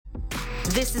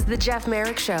This is the Jeff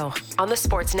Merrick Show on the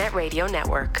Sportsnet Radio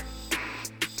Network.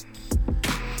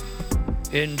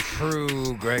 In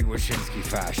true Greg Wyshynski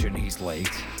fashion, he's late.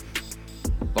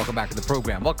 Welcome back to the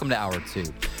program. Welcome to Hour 2.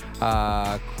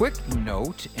 Quick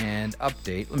note and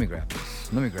update. Let me grab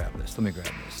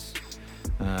this.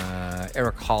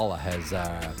 Eric Holla has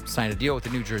signed a deal with the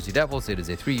New Jersey Devils. It is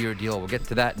a 3-year deal. We'll get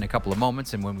to that in a couple of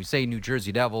moments. And when we say New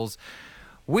Jersey Devils,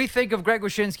 we think of Greg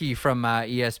Wyshynski from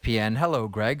ESPN. Hello,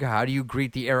 Greg. How do you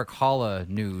greet the Eric Holla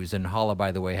news? And Holla,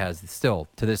 by the way, has still,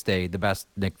 to this day, the best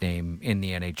nickname in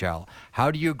the NHL.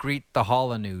 How do you greet the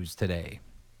Holla news today?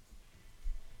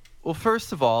 Well,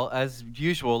 first of all, as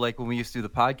usual, like when we used to do the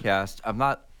podcast, I'm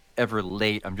not ever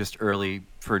late. I'm just early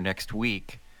for next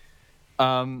week.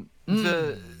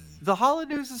 The Holla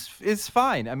news is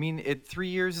fine. I mean, 3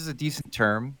 years is a decent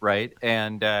term, right?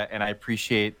 And I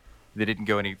appreciate they didn't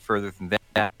go any further than that.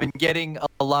 I've been getting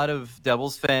a lot of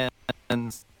Devils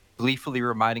fans gleefully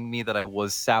reminding me that I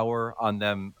was sour on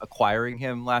them acquiring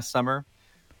him last summer.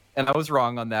 And I was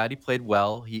wrong on that. He played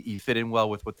well. He fit in well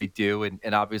with what they do.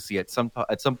 And obviously at some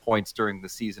points during the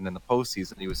season and the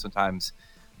postseason, he was sometimes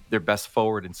their best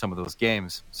forward in some of those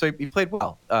games. So he played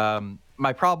well.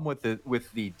 My problem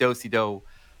with the do-si-do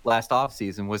last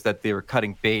offseason was that they were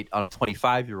cutting bait on a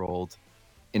 25-year-old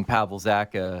in Pavel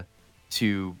Zacha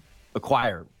to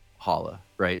acquire Holla,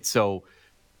 right? So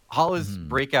Holla's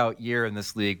breakout year in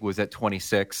this league was at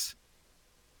 26.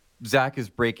 Zacha's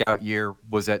breakout year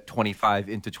was at 25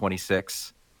 into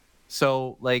 26.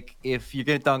 So, like, if you're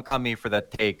going to dunk on me for that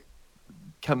take,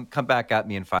 come back at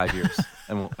me in 5 years,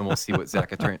 and we'll see what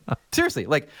Zacha turns. Seriously,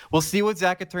 like, we'll see what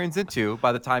Zacha turns into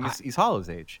by the time he's Holla's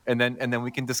age, and then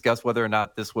we can discuss whether or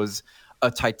not this was a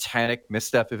titanic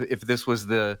misstep. If this was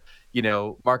the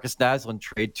Marcus Naslund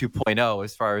trade 2.0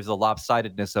 as far as the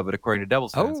lopsidedness of it, according to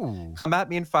Devils fans. Come at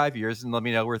me in 5 years and let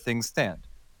me know where things stand.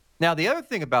 Now, the other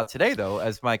thing about today, though,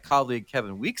 as my colleague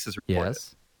Kevin Weeks has reported,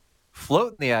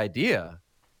 floating the idea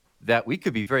that we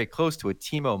could be very close to a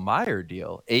Timo Meier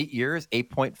deal. 8 years,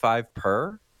 8.5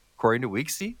 per, according to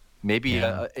Weeksy. Maybe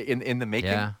in the making.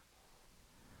 Yeah.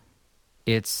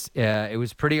 It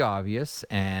was pretty obvious,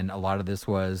 and a lot of this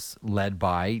was led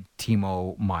by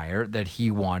Timo Meier, that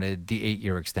he wanted the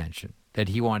 8-year extension, that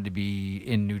he wanted to be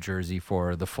in New Jersey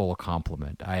for the full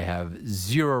complement. I have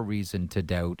zero reason to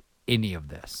doubt any of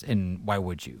this, and why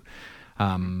would you?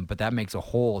 But that makes a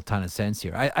whole ton of sense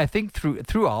here. I think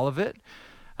through all of it,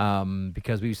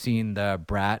 because we've seen the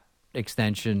Bratt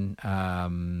extension,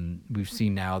 we've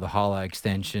seen now the Holla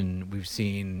extension, we've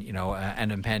seen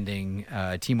an impending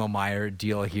Timo Meier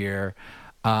deal here.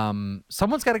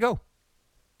 Someone's got to go.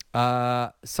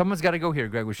 Someone's got to go here,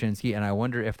 Greg Wyshynski, and I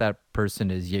wonder if that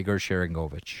person is Yegor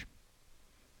Sharangovich.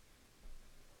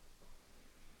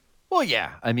 Well,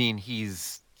 yeah, I mean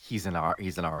he's an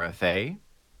RFA.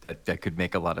 That could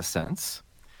make a lot of sense.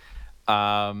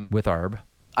 With Arb.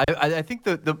 I think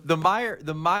the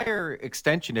Meier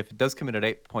extension, if it does come in at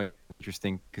 8 point,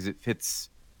 interesting because it fits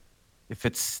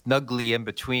snugly in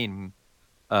between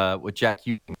what Jack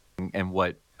Hughes and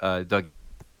what Doug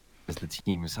is the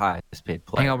team's highest paid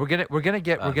player. Hang on, we're gonna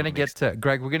get to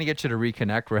Greg. We're gonna get you to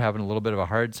reconnect. We're having a little bit of a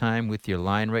hard time with your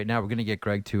line right now. We're gonna get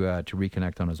Greg to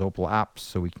reconnect on his Opal app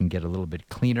so we can get a little bit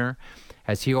cleaner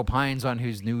as he opines on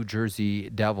his New Jersey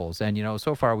Devils. And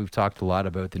so far we've talked a lot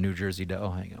about the New Jersey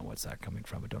Devils. Oh, hang on, what's that coming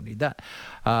from? I don't need that.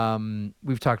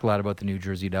 We've talked a lot about the New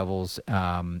Jersey Devils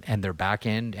and their back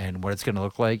end and what it's going to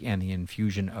look like, and the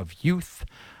infusion of youth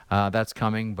that's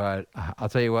coming. But I'll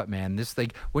tell you what, man, this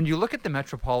thing, when you look at the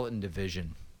Metropolitan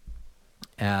Division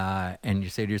and you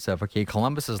say to yourself, okay,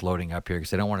 Columbus is loading up here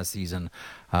because they don't want a season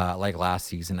like last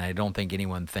season. I don't think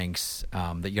anyone thinks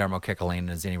that Jarmo Kekalainen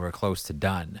is anywhere close to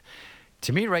done.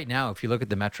 To me right now, if you look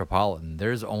at the Metropolitan,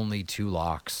 there's only 2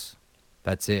 locks.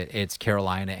 That's it. It's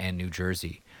Carolina and New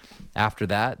Jersey. After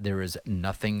that, there is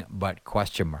nothing but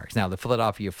question marks. Now, the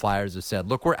Philadelphia Flyers have said,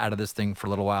 look, we're out of this thing for a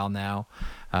little while now.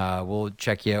 We'll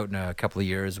check you out in a couple of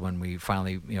years when we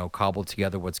finally, cobble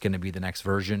together what's going to be the next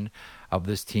version of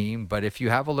this team. But if you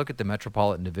have a look at the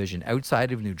Metropolitan Division,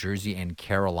 outside of New Jersey and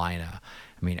Carolina,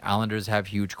 I mean, Islanders have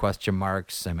huge question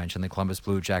marks. I mentioned the Columbus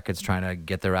Blue Jackets trying to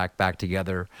get their act back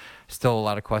together. Still a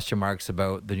lot of question marks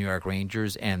about the New York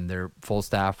Rangers, and their full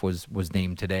staff was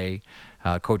named today,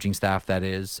 coaching staff that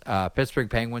is. Pittsburgh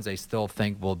Penguins, I still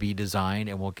think will be designed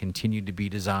and will continue to be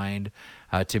designed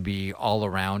to be all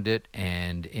around it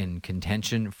and in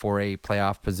contention for a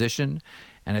playoff position.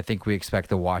 And I think we expect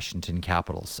the Washington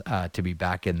Capitals to be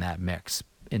back in that mix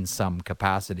in some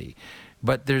capacity.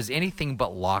 But there's anything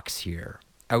but locks here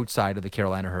outside of the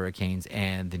Carolina Hurricanes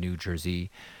and the New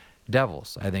Jersey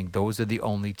Devils. I think those are the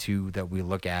only two that we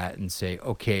look at and say,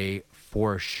 okay,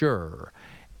 for sure.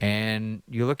 And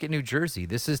you look at New Jersey.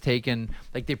 This has taken,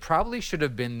 like, they probably should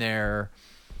have been there,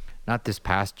 not this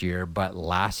past year, but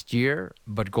last year.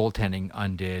 But goaltending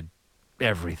undid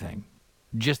everything,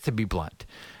 just to be blunt.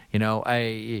 You know,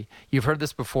 you've heard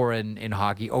this before in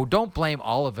hockey. Oh, don't blame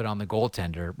all of it on the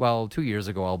goaltender. Well, 2 years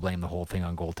ago, I'll blame the whole thing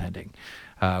on goaltending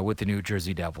with the New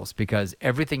Jersey Devils, because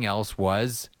everything else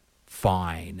was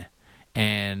fine.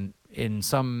 And in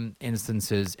some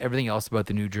instances, everything else about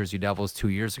the New Jersey Devils 2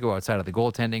 years ago, outside of the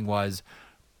goaltending, was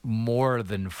more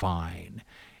than fine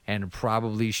and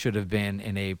probably should have been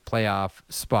in a playoff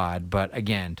spot. But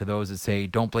again, to those that say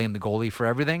don't blame the goalie for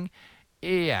everything,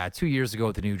 yeah, 2 years ago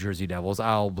with the New Jersey Devils,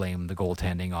 I'll blame the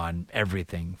goaltending on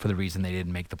everything for the reason they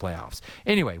didn't make the playoffs.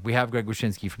 Anyway, we have Greg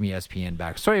Wyshynski from ESPN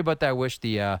back. Sorry about that, Wish.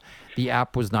 The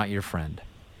app was not your friend.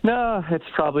 No, it's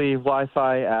probably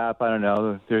Wi-Fi app. I don't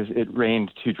know. It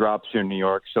rained 2 drops here in New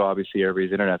York, so obviously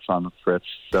everybody's internet's on the fritz.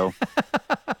 So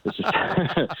it's just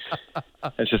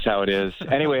that's just how it is.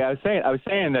 Anyway, I was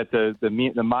saying that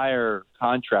the Meyer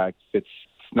contract fits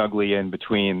snugly in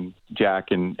between Jack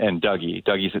and Dougie.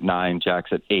 Dougie's at 9,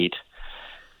 Jack's at 8.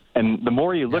 And the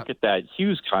more you look at that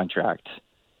Hughes contract,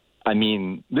 I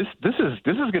mean, this is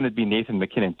going to be Nathan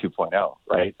McKinnon 2.0,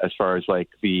 right? As far as like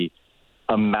the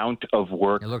amount of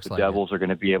work the Devils are going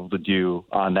to be able to do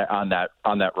on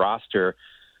that roster,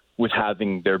 with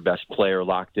having their best player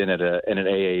locked in at an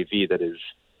AAV that is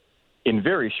in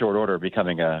very short order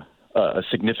becoming a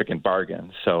significant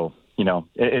bargain. So, you know,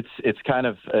 it's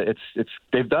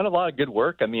they've done a lot of good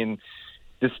work. I mean,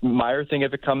 this Meyer thing,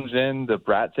 if it comes in, the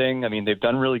Bratt thing, I mean, they've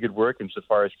done really good work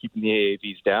insofar as keeping the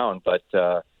AAVs down. But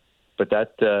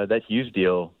that Hughes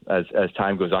deal, as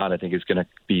time goes on, I think is going to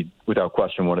be without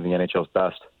question one of the NHL's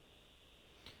best.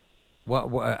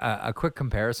 Well, a quick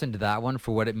comparison to that one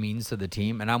for what it means to the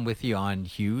team, and I'm with you on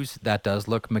Hughes. That does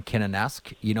look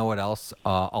McKinnon-esque. You know what else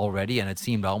already? And it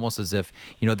seemed almost as if,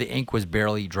 you know, the ink was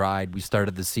barely dried. We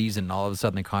started the season, and all of a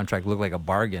sudden the contract looked like a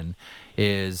bargain.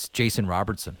 Is Jason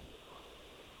Robertson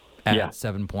at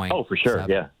 7 point? Oh, for sure,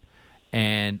 yeah.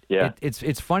 And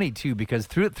it's funny, too, because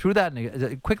through that,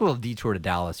 a quick little detour to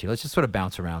Dallas here. Let's just sort of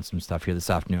bounce around some stuff here this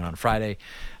afternoon on Friday,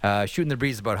 shooting the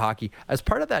breeze about hockey. As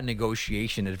part of that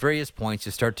negotiation, at various points,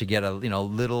 you start to get a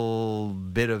little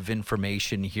bit of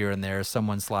information here and there.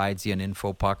 Someone slides you an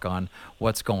info puck on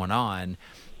what's going on.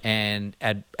 And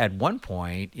at one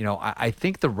point, you know, I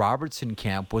think the Robertson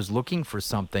camp was looking for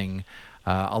something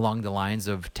along the lines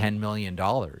of $10 million.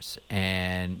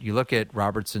 And you look at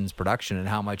Robertson's production and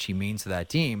how much he means to that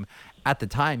team. At the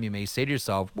time, you may say to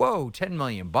yourself, whoa, $10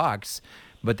 million.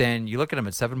 But then you look at him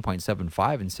at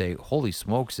 7.75 and say, holy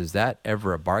smokes, is that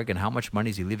ever a bargain? How much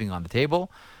money is he leaving on the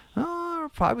table?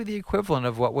 Probably the equivalent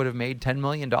of what would have made $10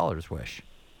 million, Wish.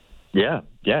 Yeah,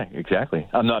 exactly.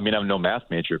 I'm no math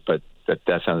major, but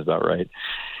that sounds about right.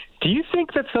 Do you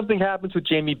think that something happens with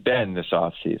Jamie Benn this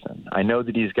offseason? I know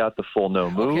that he's got the full no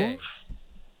move. Okay.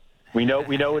 We know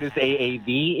what his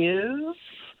AAV is.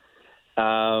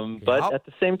 But at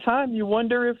the same time, you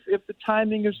wonder if the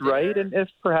timing is right, and if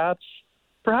perhaps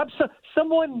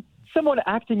someone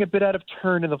acting a bit out of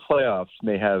turn in the playoffs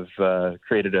may have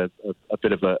created a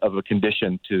bit of a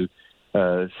condition to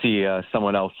see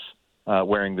someone else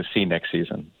wearing the C next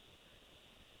season.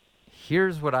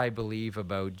 Here's what I believe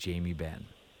about Jamie Benn.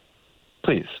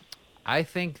 Please. I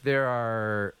think there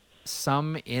are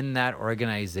some in that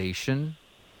organization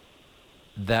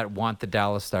that want the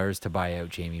Dallas Stars to buy out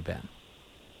Jamie Benn.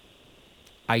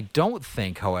 I don't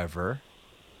think, however,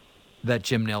 that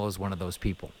Jim Nill is one of those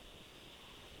people.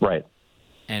 Right.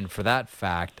 And for that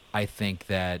fact, I think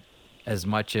that as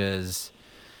much as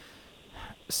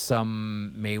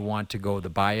some may want to go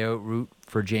the buyout route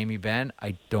for Jamie Benn,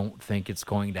 I don't think it's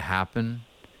going to happen.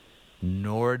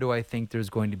 Nor do I think there's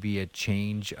going to be a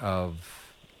change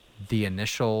of the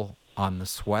initial on the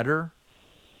sweater.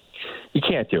 You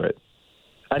can't do it.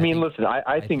 I mean, listen,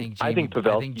 I think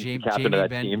Pavelski's the captain of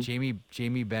that team.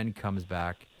 Jamie Benn comes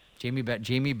back.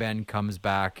 Jamie Benn comes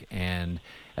back, and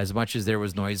as much as there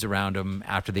was noise around him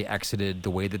after they exited the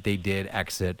way that they did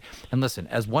exit, and listen,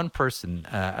 as one person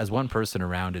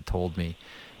around it told me,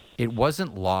 it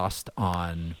wasn't lost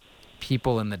on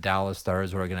people in the Dallas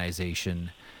Stars organization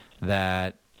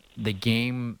that the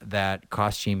game that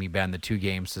cost Jamie Benn the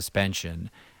 2-game suspension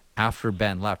after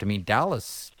Ben left. I mean,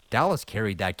 Dallas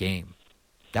carried that game.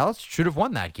 Dallas should have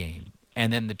won that game.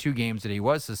 And then the 2 games that he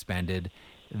was suspended,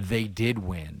 they did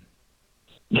win.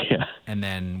 Yeah. And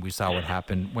then we saw what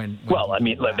happened when well, I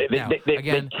mean,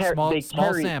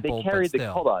 small sample,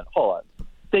 hold on.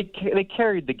 they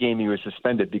carried the game he was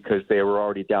suspended because they were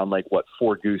already down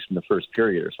 4-2 in the first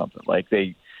period or something.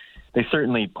 They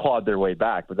certainly clawed their way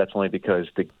back, but that's only because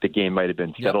the game might have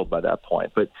been settled by that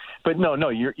point. But no,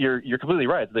 you're completely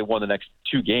right. They won the next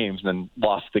 2 games and then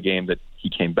lost the game that he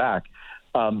came back.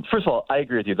 First of all, I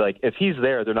agree with you. If he's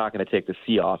there, they're not going to take the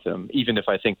C off him, even if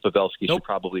I think Pavelski should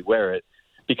probably wear it,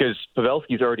 because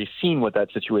Pavelski's already seen what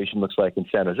that situation looks like in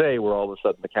San Jose, where all of a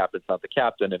sudden the captain's not the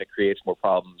captain, and it creates more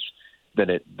problems than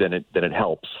it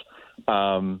helps.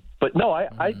 But no,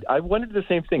 I wanted the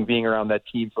same thing, being around that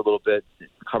team for a little bit,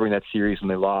 covering that series when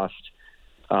they lost.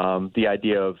 The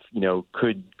idea of,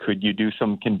 could you do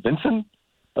some convincing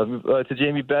to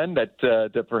Jamie Benn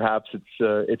that perhaps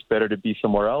it's better to be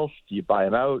somewhere else? Do you buy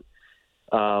him out?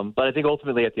 But I think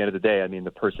ultimately, at the end of the day, I mean,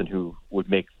 the person who would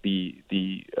make the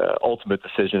ultimate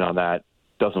decision on that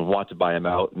doesn't want to buy him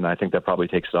out, and I think that probably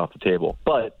takes it off the table.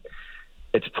 But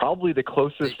it's probably the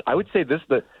closest. I would say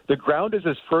the ground is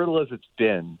as fertile as it's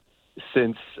been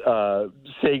since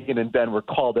Sagan and Ben were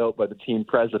called out by the team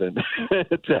president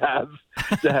to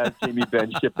have Jamie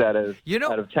Benn shipped out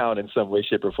of town in some way,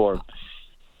 shape, or form.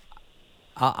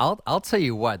 I'll tell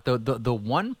you what, the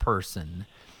one person,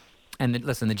 and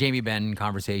listen, the Jamie Benn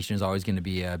conversation is always going to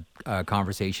be a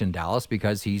conversation in Dallas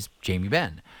because he's Jamie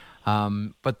Benn.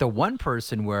 But the one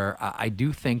person where I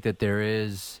do think that there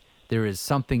is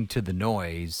something to the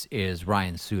noise is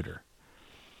Ryan Suter.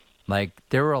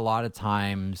 There were a lot of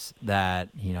times that,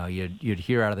 you'd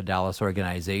hear out of the Dallas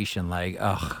organization,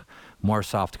 more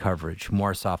soft coverage,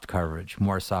 more soft coverage,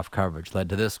 more soft coverage, led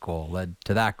to this goal, led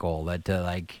to that goal, led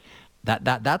to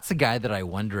that's the guy that I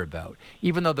wonder about.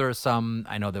 Even though there are some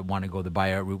I know that want to go the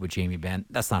buyout route with Jamie Benn,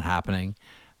 that's not happening.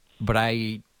 But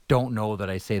I don't know that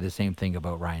I say the same thing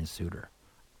about Ryan Suter.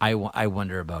 I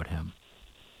wonder about him.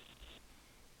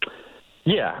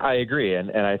 Yeah, I agree,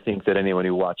 and I think that anyone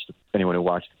who watched the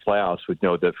playoffs would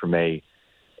know that from a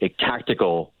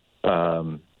tactical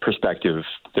perspective,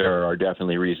 there are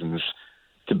definitely reasons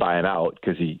to buy him out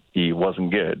because he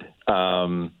wasn't good.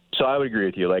 So I would agree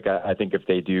with you. I think if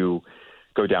they do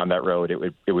go down that road,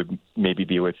 it would maybe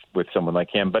be with someone like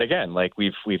him. But again,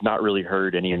 we've not really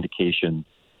heard any indication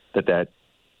that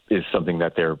is something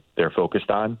that they're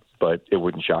focused on. But it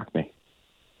wouldn't shock me.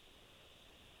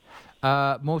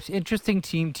 Most interesting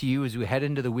team to you as we head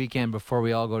into the weekend before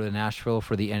we all go to Nashville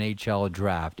for the NHL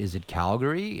draft? Is it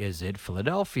Calgary? Is it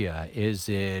Philadelphia? Is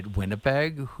it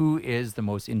Winnipeg? Who is the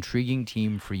most intriguing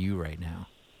team for you right now?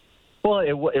 Well,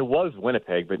 it was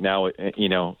Winnipeg, but now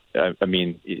I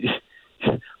mean,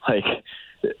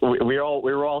 we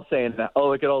were all saying that. Oh,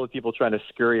 look at all the people trying to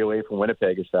scurry away from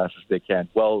Winnipeg as fast as they can.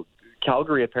 Well,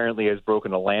 Calgary apparently has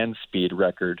broken a land speed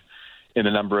record in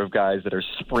the number of guys that are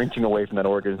sprinting away from that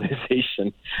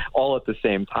organization all at the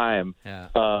same time. Yeah.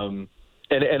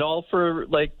 And all for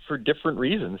different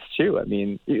reasons too. I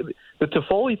mean, the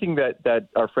Toffoli thing that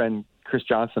our friend Chris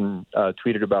Johnson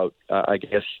tweeted about, I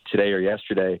guess today or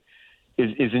yesterday,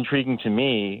 is intriguing to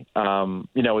me.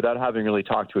 Without having really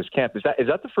talked to his camp, is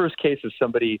that the first case of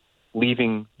somebody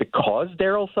leaving because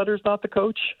Daryl Sutter's not the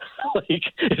coach?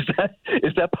 Is that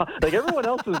everyone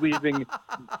else is leaving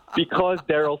because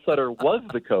Daryl Sutter was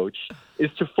the coach? Is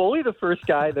Toffoli the first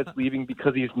guy that's leaving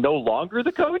because he's no longer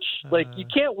the coach? You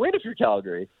can't win if you're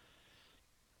Calgary.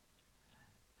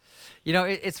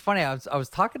 It's funny. I was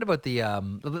talking about the.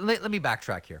 Let me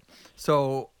backtrack here.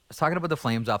 So I was talking about the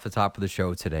Flames off the top of the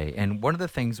show today, and one of the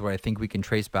things where I think we can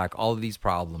trace back all of these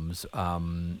problems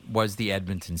was the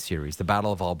Edmonton series, the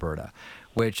Battle of Alberta,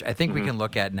 which I think we can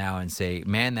look at now and say,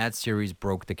 man, that series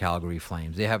broke the Calgary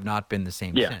Flames. They have not been the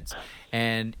same since.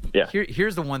 And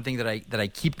here's the one thing that I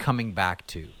keep coming back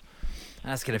to.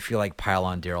 That's going to feel like pile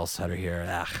on Daryl Sutter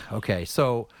here. Okay,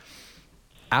 so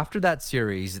after that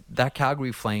series, that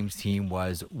Calgary Flames team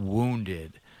was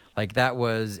wounded. That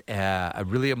was a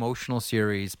really emotional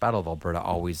series. Battle of Alberta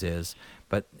always is.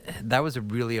 But that was a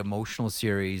really emotional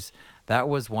series. That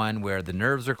was one where the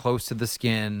nerves are close to the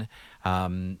skin.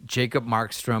 Jacob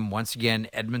Markstrom, once again,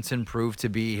 Edmonton proved to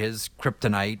be his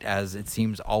kryptonite, as it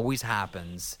seems always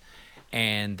happens.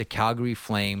 And the Calgary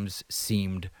Flames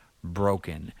seemed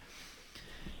broken.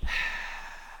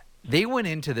 They went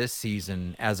into this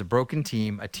season as a broken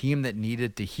team, a team that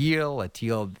needed to heal, a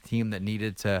team that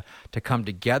needed to come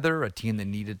together, a team that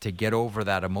needed to get over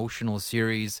that emotional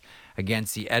series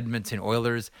against the Edmonton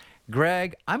Oilers.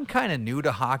 Greg, I'm kind of new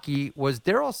to hockey. Was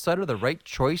Daryl Sutter the right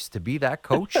choice to be that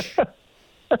coach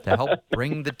to help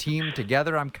bring the team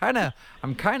together? I'm kind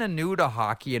of new to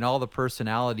hockey and all the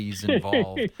personalities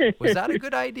involved. Was that a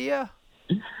good idea?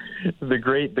 The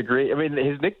great. I mean,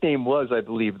 his nickname was, I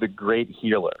believe, the Great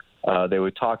Healer. They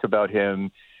would talk about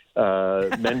him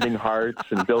mending hearts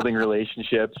and building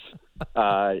relationships.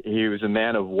 He was a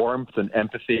man of warmth and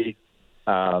empathy.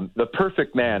 The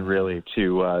perfect man, really,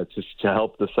 to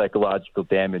help the psychological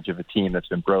damage of a team that's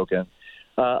been broken.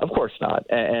 Of course not.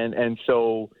 And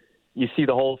so you see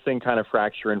the whole thing kind of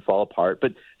fracture and fall apart.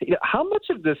 But how much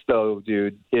of this, though,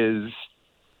 dude, is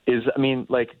I mean,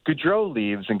 like Gaudreau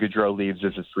leaves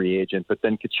as a free agent, but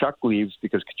then Tkachuk leaves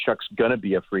because Tkachuk's going to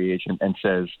be a free agent and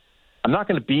says, I'm not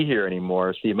going to be here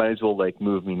anymore, so you might as well, like,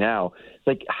 move me now.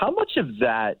 Like, how much of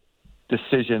that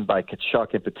decision by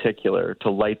Tkachuk in particular to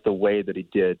light the way that he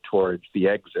did towards the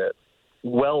exit,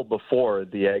 well before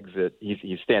the exit,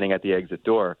 he's standing at the exit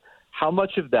door, how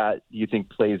much of that do you think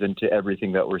plays into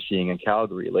everything that we're seeing in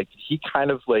Calgary? Like, did he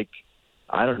kind of, like,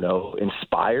 I don't know,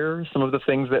 inspire some of the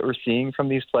things that we're seeing from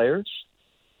these players?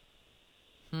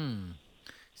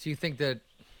 So you think that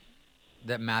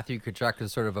Matthew Tkachuk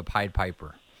is sort of a Pied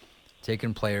Piper,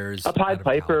 taking players a Pied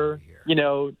Piper, you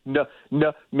know, no,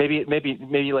 maybe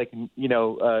like,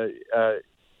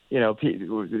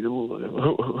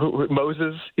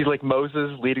 Moses. He's like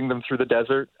Moses leading them through the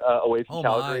desert away from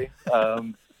Calgary.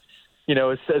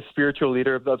 As a spiritual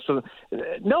leader of so.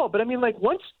 No, but I mean, like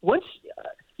once,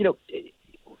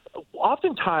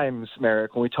 oftentimes,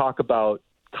 Merrick, when we talk about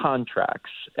contracts,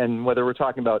 and whether we're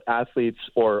talking about athletes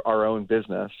or our own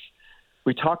business,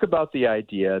 we talk about the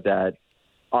idea that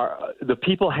the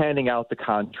people handing out the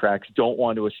contracts don't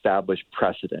want to establish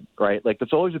precedent, right? Like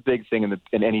that's always a big thing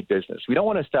in any business. We don't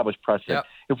want to establish precedent. Yep.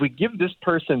 If we give this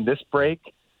person this break,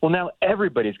 well, now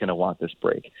everybody's going to want this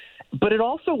break. But it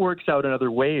also works out in other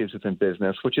ways within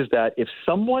business, which is that if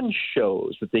someone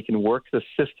shows that they can work the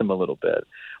system a little bit,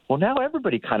 well, now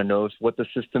everybody kind of knows what the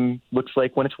system looks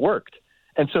like when it's worked.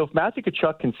 And so if Matthew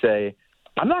Tkachuk can say,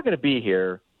 I'm not going to be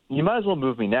here, you might as well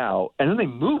move me now, and then they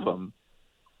move him,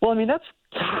 well, I mean, that's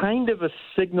kind of a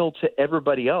signal to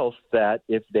everybody else that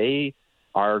if they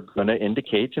are going to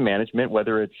indicate to management,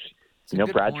 whether it's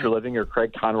Brad Treliving or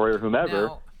Craig Conroy or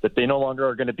whomever, that they no longer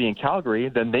are going to be in Calgary,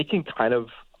 then they can kind of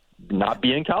not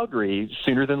be in Calgary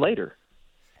sooner than later.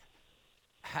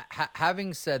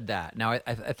 Having said that, now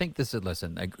I think this is,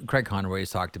 listen, Craig Conroy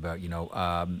has talked about,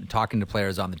 talking to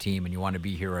players on the team and you want to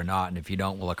be here or not, and if you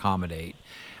don't, we'll accommodate.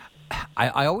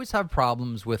 I always have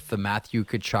problems with the Matthew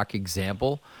Tkachuk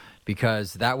example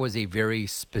because that was a very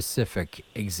specific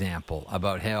example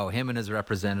about how him and his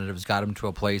representatives got him to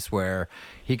a place where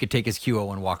he could take his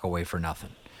QO and walk away for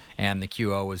nothing. And the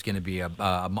QO was going to be a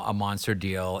monster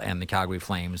deal, and the Calgary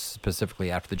Flames, specifically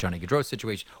after the Johnny Gaudreau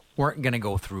situation, weren't going to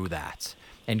go through that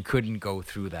and couldn't go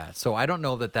through that. So I don't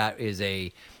know that is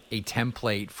a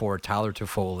template for Tyler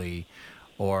Toffoli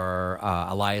or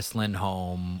Elias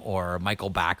Lindholm or Michael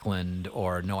Backlund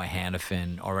or Noah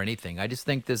Hannafin or anything. I just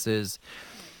think this is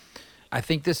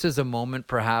a moment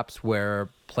perhaps where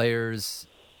players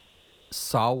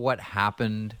saw what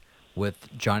happened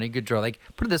with Johnny Gaudreau. Like,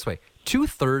 put it this way,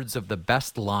 2/3 of the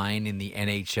best line in the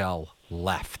NHL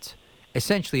left,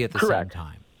 essentially at the same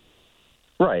time.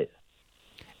 Right.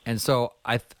 And so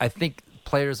I think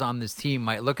players on this team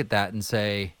might look at that and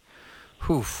say,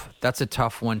 that's a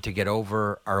tough one to get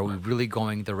over. Are we really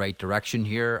going the right direction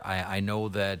here? I know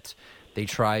that they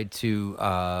tried to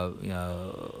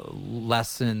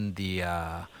lessen the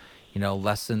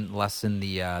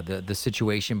the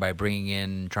situation by bringing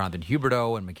in Jonathan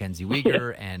Huberdeau and Mackenzie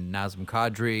Weegar and Nazem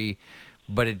Kadri,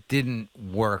 but it didn't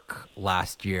work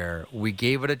last year. We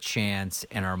gave it a chance,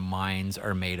 and our minds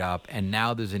are made up. And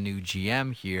now there's a new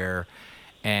GM here,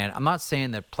 and I'm not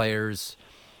saying that players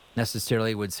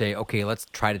necessarily would say, okay, let's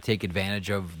try to take advantage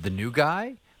of the new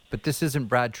guy, but this isn't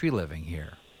Brad Treliving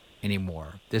here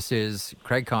anymore. This is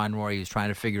Craig Conroy. He's trying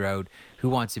to figure out who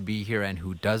wants to be here and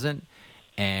who doesn't.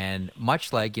 And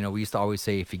much like, we used to always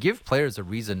say, if you give players a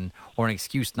reason or an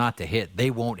excuse not to hit,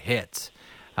 they won't hit.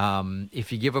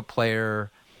 If you give a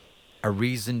player a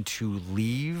reason to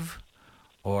leave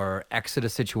or exit a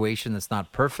situation that's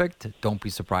not perfect, don't be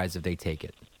surprised if they take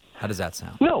it. How does that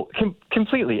sound? No,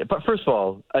 completely. But first of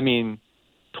all, I mean,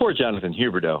 poor Jonathan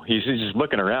Huberdeau. He's just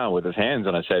looking around with his hands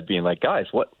on his head being like, guys,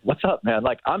 what's up, man?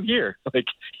 Like, I'm here. Like,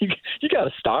 you got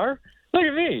a star? Look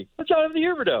at me. I'm Jonathan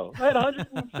Huberdeau. I had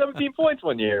 117 points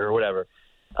one year or whatever.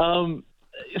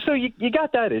 So you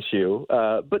got that issue.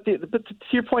 But to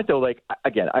your point, though, like,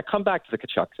 again, I come back to the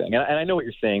Tkachuk thing. And I know what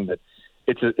you're saying, that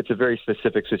it's a very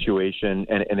specific situation,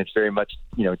 and it's very much,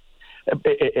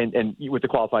 and with the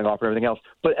qualifying offer and everything else.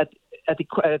 But at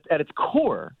its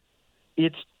core,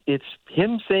 it's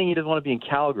him saying he doesn't want to be in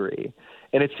Calgary,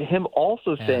 and it's him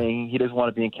also saying he doesn't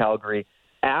want to be in Calgary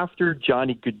after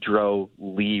Johnny Gaudreau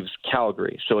leaves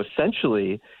Calgary. So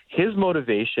essentially, his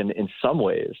motivation in some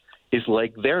ways is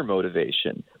like their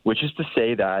motivation, which is to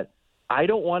say that I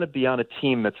don't want to be on a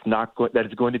team that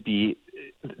is going to be,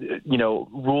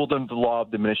 ruled under the law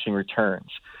of diminishing returns.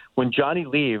 When Johnny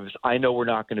leaves, I know we're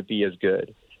not going to be as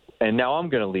good. And now I'm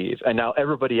going to leave. And now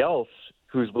everybody else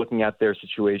who's looking at their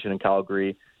situation in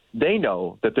Calgary, they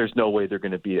know that there's no way they're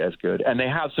going to be as good. And they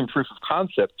have some proof of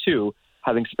concept, too,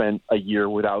 having spent a year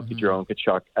without Gaudreau and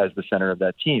Tkachuk as the center of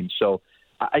that team. So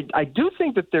I do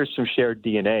think that there's some shared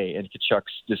DNA in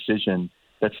Tkachuk's decision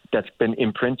that's been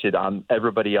imprinted on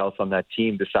everybody else on that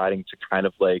team, deciding to kind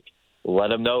of like let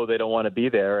them know they don't want to be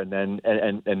there, and then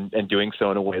and doing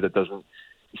so in a way that doesn't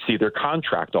see their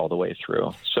contract all the way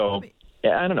through. So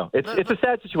I don't know. It's a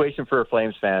sad situation for a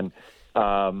Flames fan,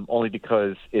 only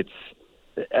because it's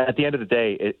at the end of the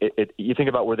day, you think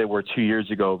about where they were 2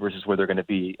 years ago versus where they're going to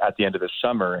be at the end of the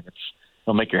summer, and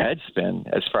it'll make your head spin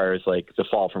as far as like the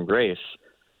fall from grace.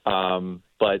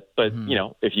 But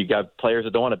if you got players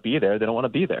that don't want to be there, they don't want to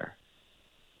be there.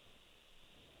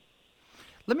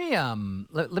 Let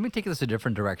me take this a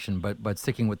different direction, but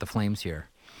sticking with the Flames here.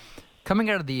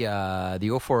 Coming out of the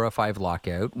 04-05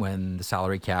 lockout, when the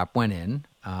salary cap went in,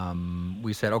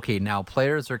 we said, okay, now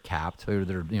players are capped.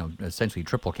 They're essentially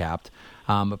triple capped.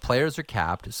 But players are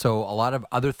capped, so a lot of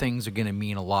other things are going to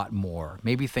mean a lot more.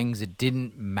 Maybe things that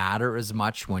didn't matter as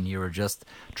much when you were just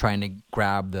trying to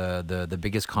grab the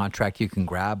biggest contract you can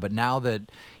grab. But now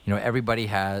that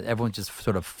everyone's just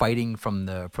sort of fighting for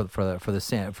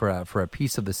a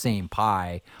piece of the same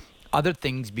pie, other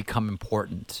things become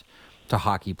important to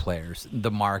hockey players: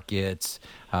 the markets,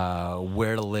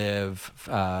 where to live,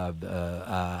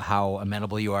 how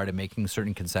amenable you are to making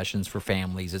certain concessions for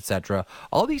families, etc.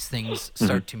 All these things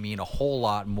start to mean a whole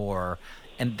lot more,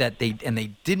 and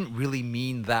they didn't really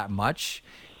mean that much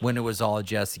when it was all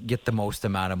just get the most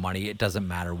amount of money. It doesn't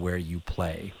matter where you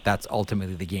play. That's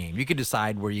ultimately the game. You can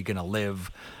decide where you're going to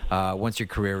live once your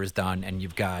career is done and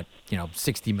you've got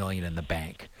 $60 million in the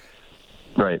bank.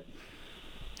 Right.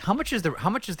 How much is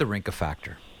the rink a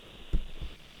factor?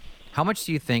 How much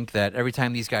do you think that every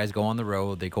time these guys go on the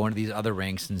road, they go into these other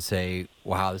rinks and say,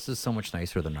 wow, this is so much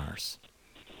nicer than ours?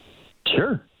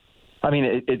 Sure. I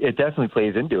mean, it definitely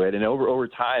plays into it. And over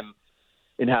time,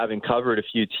 in having covered a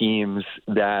few teams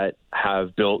that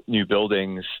have built new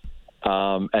buildings,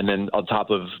 and then on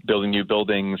top of building new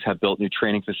buildings, have built new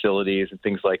training facilities and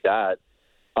things like that,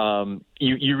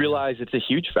 you realize it's a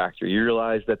huge factor. You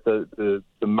realize that the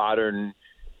modern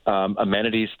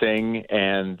amenities thing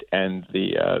and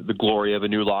the glory of a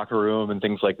new locker room and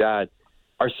things like that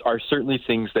are certainly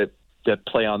things that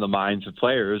play on the minds of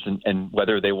players and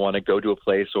whether they want to go to a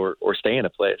place or stay in a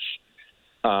place.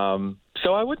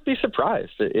 So I wouldn't be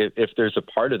surprised if there's a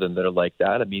part of them that are like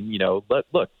that. I mean,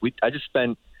 I just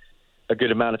spent a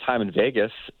good amount of time in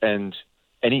Vegas, and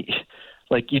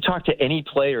you talk to any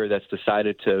player that's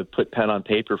decided to put pen on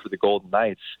paper for the Golden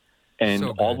Knights, and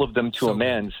all of them to a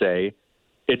man say,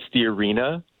 it's the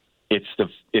arena, it's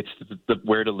the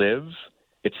where to live,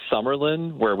 it's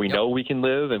Summerlin where we know we can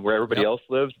live and where everybody else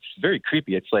lives. It's very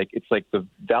creepy. It's like the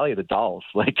Valley of the Dolls.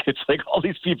 It's like all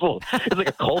these people. It's like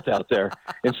a cult out there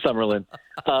in Summerlin.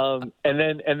 And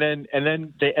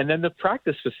then the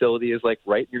practice facility is like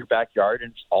right in your backyard,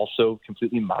 and it's also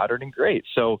completely modern and great.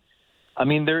 So, I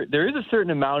mean, there is a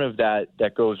certain amount of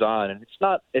that goes on, and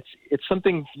it's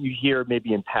something you hear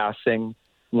maybe in passing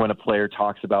when a player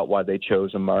talks about why they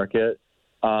chose a market.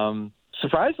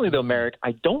 Surprisingly, though, Merrick,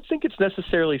 I don't think it's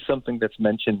necessarily something that's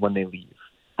mentioned when they leave.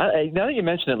 Now that you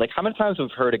mention it, like how many times have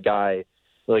we heard a guy,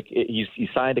 like he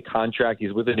signed a contract,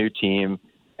 he's with a new team,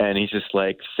 and he's just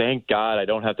like, thank God I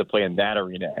don't have to play in that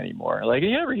arena anymore. Like,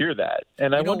 you never hear that.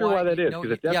 And I wonder why that is,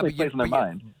 because it definitely plays in their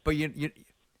mind. But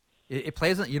it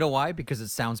plays on, you know why? Because it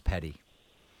sounds petty.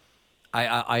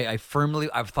 I've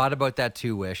thought about that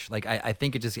too, Wish. Like, I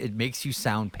think it makes you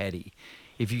sound petty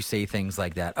if you say things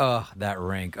like that. Oh, that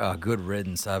rink. Oh, good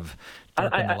riddance. I've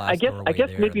taken the last door away I guess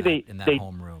there maybe in that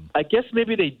homeroom. I guess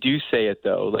maybe they do say it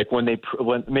though. Like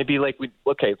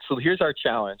okay, so here's our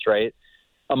challenge, right?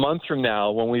 A month from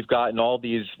now, when we've gotten all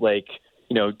these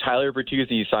Tyler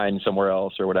Bertuzzi signed somewhere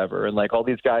else or whatever, and like all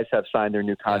these guys have signed their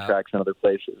new contracts in other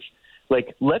places.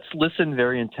 Like, let's listen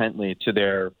very intently to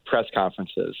their press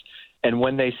conferences. And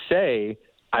when they say,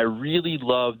 I really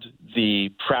loved the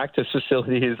practice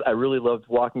facilities, I really loved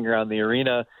walking around the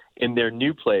arena in their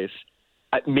new place,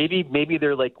 maybe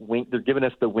they're like they're giving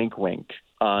us the wink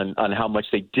on how much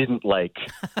they didn't like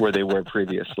where they were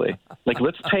previously. Like,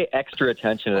 let's pay extra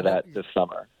attention to that this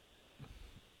summer.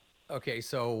 Okay,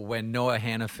 so when Noah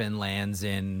Hannafin lands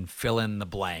in fill in the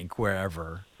blank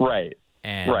wherever, right?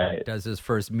 and does his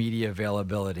first media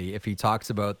availability if he talks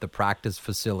about the practice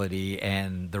facility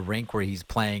and the rink where he's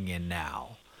playing in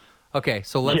now. Okay,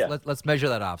 so let's measure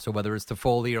that off. So whether it's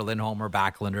Toffoli or Lindholm or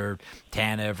Backlund or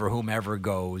Tanev or whomever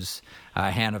goes,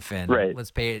 Hanifin,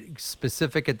 let's pay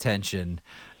specific attention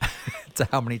to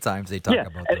how many times they talk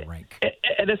about the rink.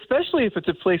 And especially if it's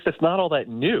a place that's not all that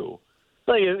new.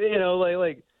 Like, you know,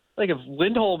 like if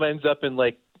Lindholm ends up in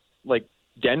like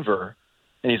Denver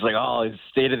and he's like, oh, it's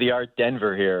state-of-the-art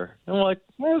Denver here. I'm like,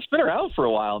 well, it's been around for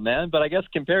a while, man, but I guess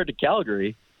compared to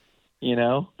Calgary, you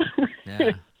know.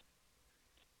 Yeah.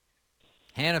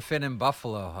 Hanifin in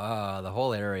Buffalo, the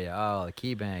whole area, the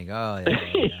Key Bank,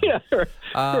 yeah.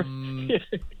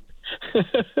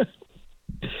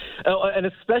 And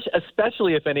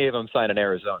especially if any of them sign in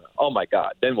Arizona. Oh my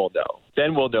God, then we'll know.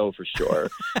 Then we'll know for sure.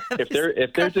 if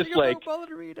they're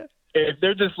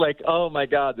just like, oh my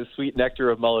God, the sweet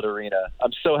nectar of Mullet Arena.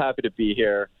 I'm so happy to be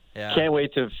here. Yeah. Can't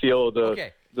wait to feel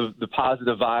the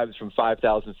positive vibes from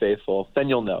 5,000 faithful. Then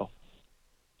you'll know.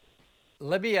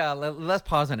 Let's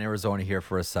pause on Arizona here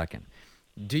for a second.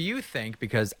 Do you think,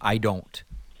 because I don't,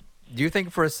 do you think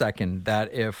for a second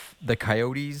that if the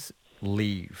Coyotes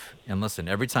leave, and listen,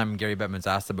 every time Gary Bettman's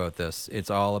asked about this, it's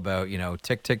all about, you know,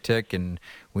 tick, tick, tick, and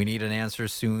we need an answer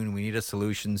soon, we need a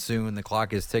solution soon, the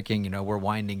clock is ticking, you know, we're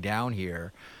winding down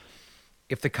here.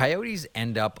 If the Coyotes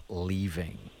end up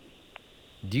leaving,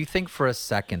 do you think for a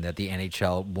second that the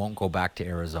NHL won't go back to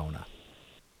Arizona?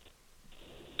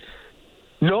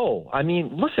 No, I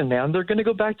mean, listen, man, they're going to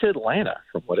go back to Atlanta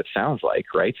from what it sounds like,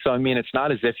 right? So, I mean, it's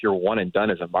not as if you're one and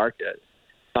done as a market.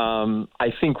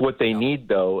 I think what they need,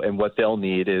 though, and what they'll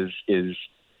need is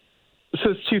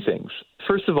so it's two things.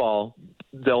 First of all,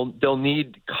 they'll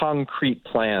need concrete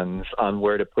plans on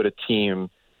where to put a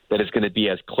team that is going to be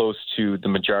as close to the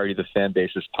majority of the fan base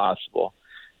as possible.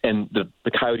 And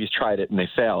the Coyotes tried it and they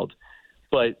failed.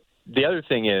 But the other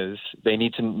thing is they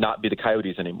need to not be the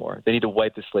Coyotes anymore. They need to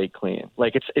wipe the slate clean.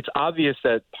 Like it's obvious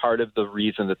that part of the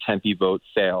reason the Tempe vote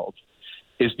failed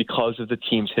is because of the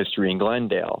team's history in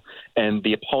Glendale. And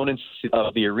the opponents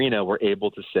of the arena were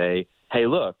able to say, hey,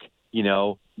 look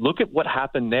at what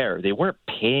happened there. They weren't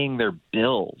paying their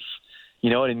bills.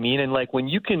 You know what I mean? And like when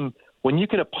you can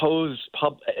oppose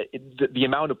the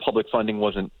amount of public funding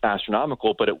wasn't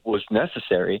astronomical, but it was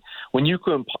necessary. When you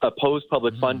can oppose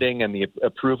public funding and the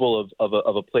approval of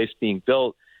a place being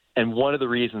built, and one of the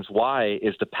reasons why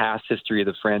is the past history of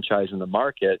the franchise in the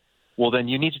market, well, then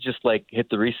you need to just like hit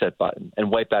the reset button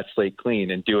and wipe that slate clean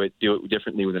and do it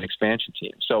differently with an expansion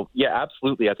team. So yeah,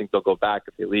 absolutely, I think they'll go back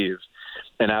if they leave,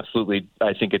 and absolutely,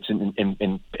 I think it's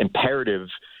imperative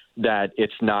that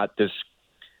it's not this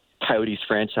Coyotes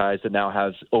franchise that now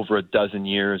has over a dozen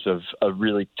years of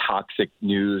really toxic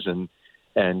news and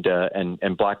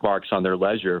black marks on their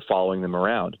ledger following them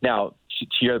around. Now,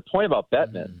 to your point about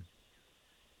Bettman,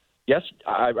 yes,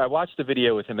 I watched the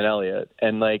video with him and Elliott,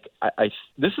 and like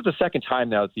this is the second time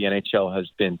now that the NHL has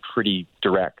been pretty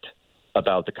direct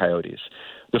about the Coyotes.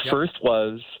 The first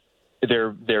was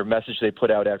their message they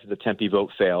put out after the Tempe vote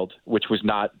failed, which was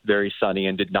not very sunny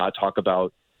and did not talk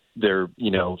about their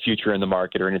future in the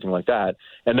market or anything like that.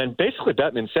 And then basically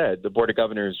Bettman said the Board of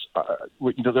Governors,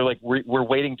 they're like, we're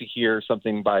waiting to hear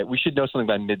something we should know something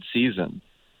by mid-season.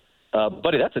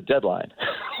 Buddy, that's a deadline.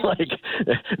 Like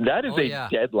that is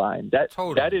deadline. That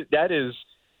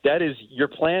is your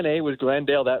plan A was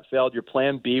Glendale, that failed. Your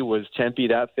plan B was Tempe,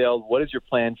 that failed. What is your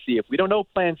plan C? If we don't know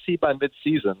plan C by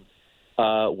mid-season,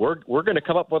 we're going to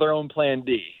come up with our own plan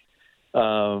D.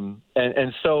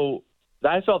 And so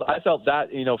I felt that,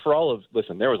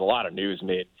 listen, there was a lot of news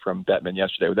made from Bettman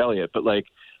yesterday with Elliott, but like,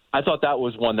 I thought that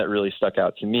was one that really stuck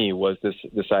out to me was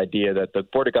this idea that the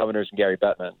Board of Governors and Gary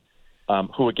Bettman,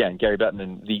 who again, Gary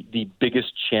Bettman, the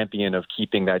biggest champion of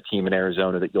keeping that team in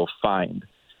Arizona that you'll find,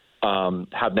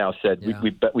 have now said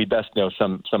we best know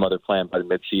some other plan by the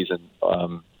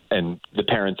midseason, and the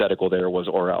parenthetical there was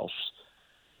or else.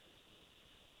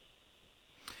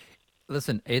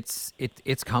 Listen, it's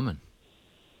coming.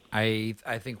 I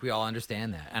think we all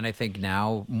understand that, and I think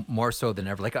now more so than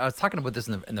ever. Like I was talking about this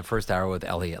in the first hour with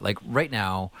Elliott. Like right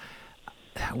now,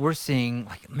 we're seeing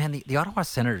the Ottawa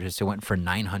Senators went for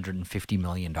 $950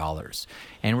 million,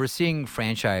 and we're seeing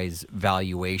franchise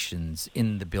valuations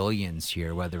in the billions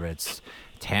here. Whether it's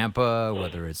Tampa,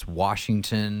 whether it's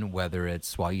Washington, whether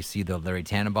it's you see the Larry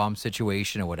Tannenbaum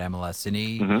situation or what MLS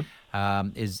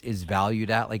Cine is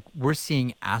valued at. Like we're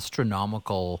seeing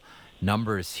astronomical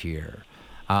numbers here.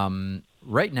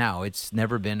 Right now, it's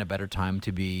never been a better time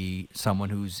to be someone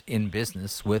who's in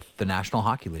business with the National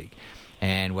Hockey League.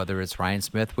 And whether it's Ryan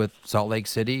Smith with Salt Lake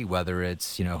City, whether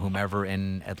it's, whomever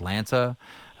in Atlanta,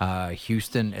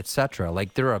 Houston, etc.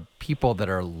 Like there are people that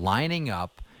are lining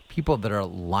up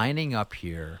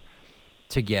here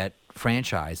to get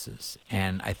franchises.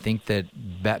 And I think that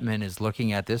Bettman is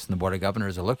looking at this and the Board of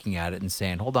Governors are looking at it and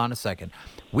saying, hold on a second.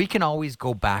 We can always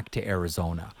go back to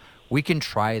Arizona. We can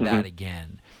try that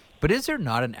again. But is there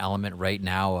not an element right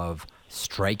now of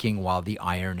striking while the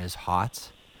iron is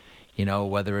hot? You know,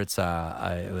 whether it's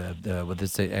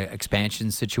a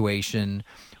expansion situation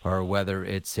or whether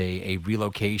it's a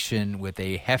relocation with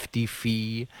a hefty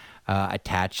fee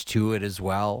attached to it as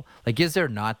well. Like, is there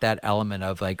not that element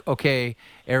of like, okay,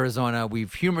 Arizona,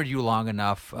 we've humored you long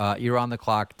enough. You're on the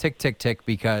clock, tick, tick, tick,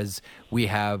 because we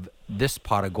have this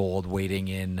pot of gold waiting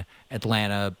in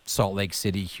Atlanta, Salt Lake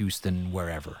City, Houston,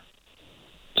 wherever.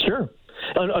 Sure.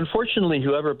 Unfortunately,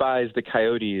 whoever buys the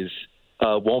Coyotes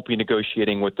won't be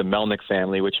negotiating with the Melnick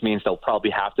family, which means they'll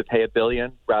probably have to pay $1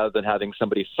 billion rather than having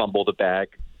somebody fumble the bag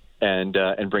and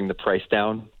bring the price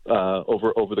down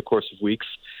over the course of weeks.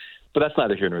 But that's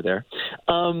neither here nor there.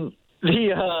 The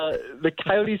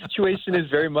Coyote situation is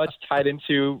very much tied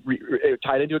into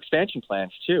expansion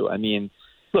plans too. I mean,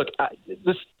 look,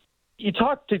 you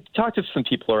talk to some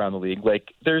people around the league.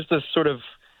 Like, there's this sort of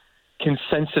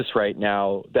consensus right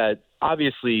now that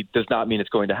obviously does not mean it's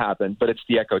going to happen, but it's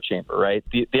the echo chamber, right?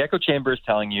 The echo chamber is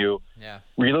telling you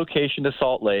relocation to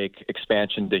Salt Lake,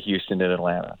 expansion to Houston and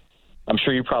Atlanta. I'm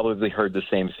sure you probably heard the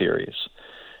same theories.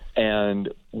 And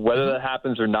whether that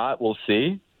happens or not, we'll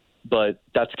see. But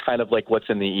that's kind of like what's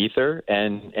in the ether.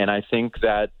 And I think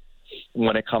that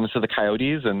when it comes to the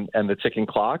Coyotes and the ticking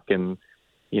clock and,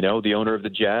 you know, the owner of the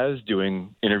Jazz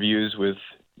doing interviews with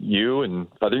you and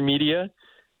other media,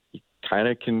 you kind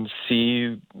of can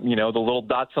see, you know, the little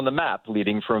dots on the map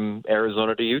leading from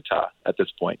Arizona to Utah at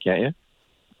this point, can't you?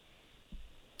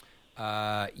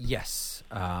 Yes.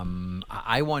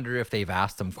 I wonder if they've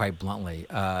asked them quite bluntly,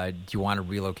 do you want a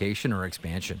relocation or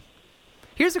expansion?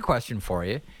 Here's a question for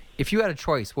you. If you had a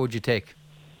choice, what would you take?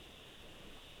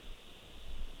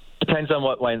 Depends on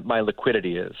what my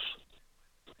liquidity is.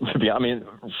 I mean,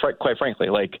 quite frankly,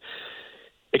 like,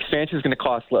 expansion is going to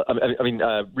cost.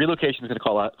 Relocation is going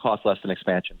to cost less than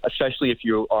expansion, especially if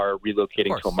you are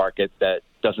relocating to a market that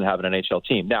doesn't have an NHL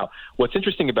team. Now, what's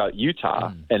interesting about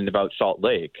Utah and about Salt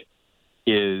Lake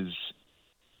is,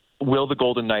 will the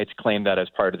Golden Knights claim that as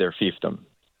part of their fiefdom?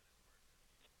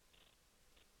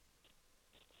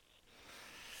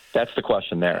 That's the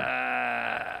question there.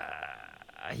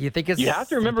 You have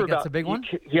to remember that's a big one?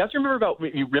 You have to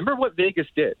remember what Vegas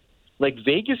did. Like,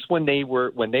 Vegas, when they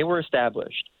were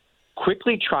established,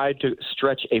 quickly tried to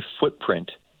stretch a footprint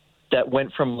that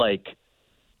went from like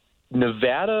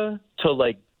Nevada to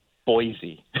like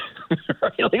Boise.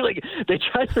 Right? Like they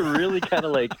tried to really kind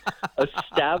of like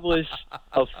establish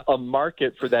a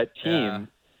market for that team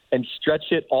and stretch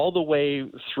it all the way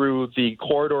through the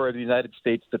corridor of the United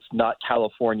States that's not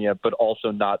California, but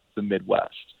also not the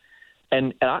Midwest.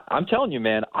 And I'm telling you,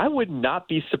 man, I would not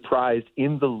be surprised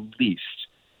in the least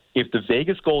if the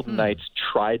Vegas Golden Knights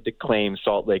tried to claim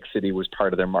Salt Lake City was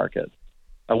part of their market.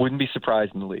 I wouldn't be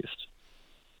surprised in the least.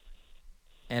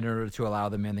 And in order to allow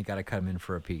them in, they got to cut them in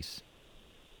for a piece.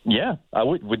 Yeah, I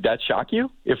would. Would that shock you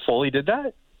if Foley did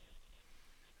that?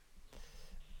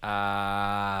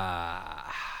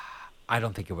 I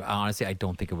don't think it would. Honestly, I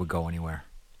don't think it would go anywhere.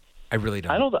 I really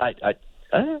don't.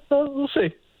 We'll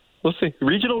see. We'll see.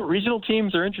 Regional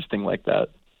teams are interesting like that,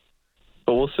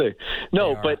 but we'll see.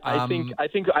 No, but I think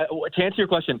to answer your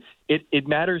question, it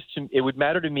matters to. It would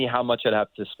matter to me how much I'd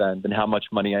have to spend and how much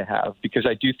money I have, because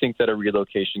I do think that a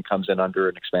relocation comes in under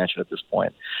an expansion at this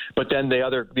point. But then the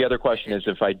other question is,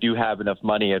 if I do have enough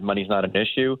money and money's not an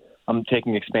issue, I'm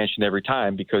taking expansion every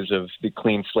time because of the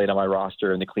clean slate on my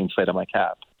roster and the clean slate on my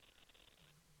cap.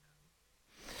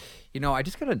 You know, I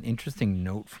just got an interesting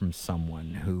note from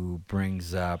someone who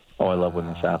brings up... Oh, I love when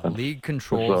this happens. League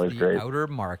controls the outer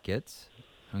markets,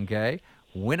 okay?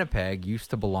 Winnipeg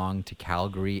used to belong to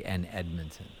Calgary and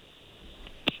Edmonton.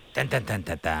 Dun, dun, dun,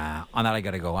 dun, dun. On that, I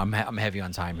got to go. I'm heavy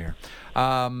on time here.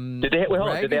 Did they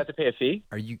have to pay a fee?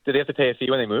 Did they have to pay a fee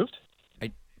when they moved?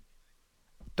 I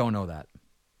don't know that.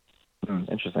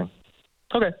 Interesting.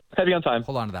 Okay, heavy on time.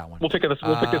 Hold on to that one. We'll pick this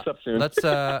up soon. Let's...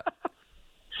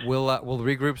 We'll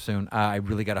regroup soon. I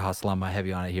really got to hustle. I'm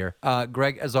heavy on it here.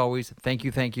 Greg, as always, thank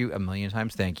you a million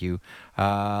times. Thank you.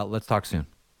 Let's talk soon.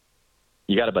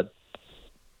 You got it, bud.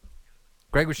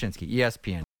 Greg Wyshynski,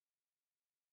 ESPN.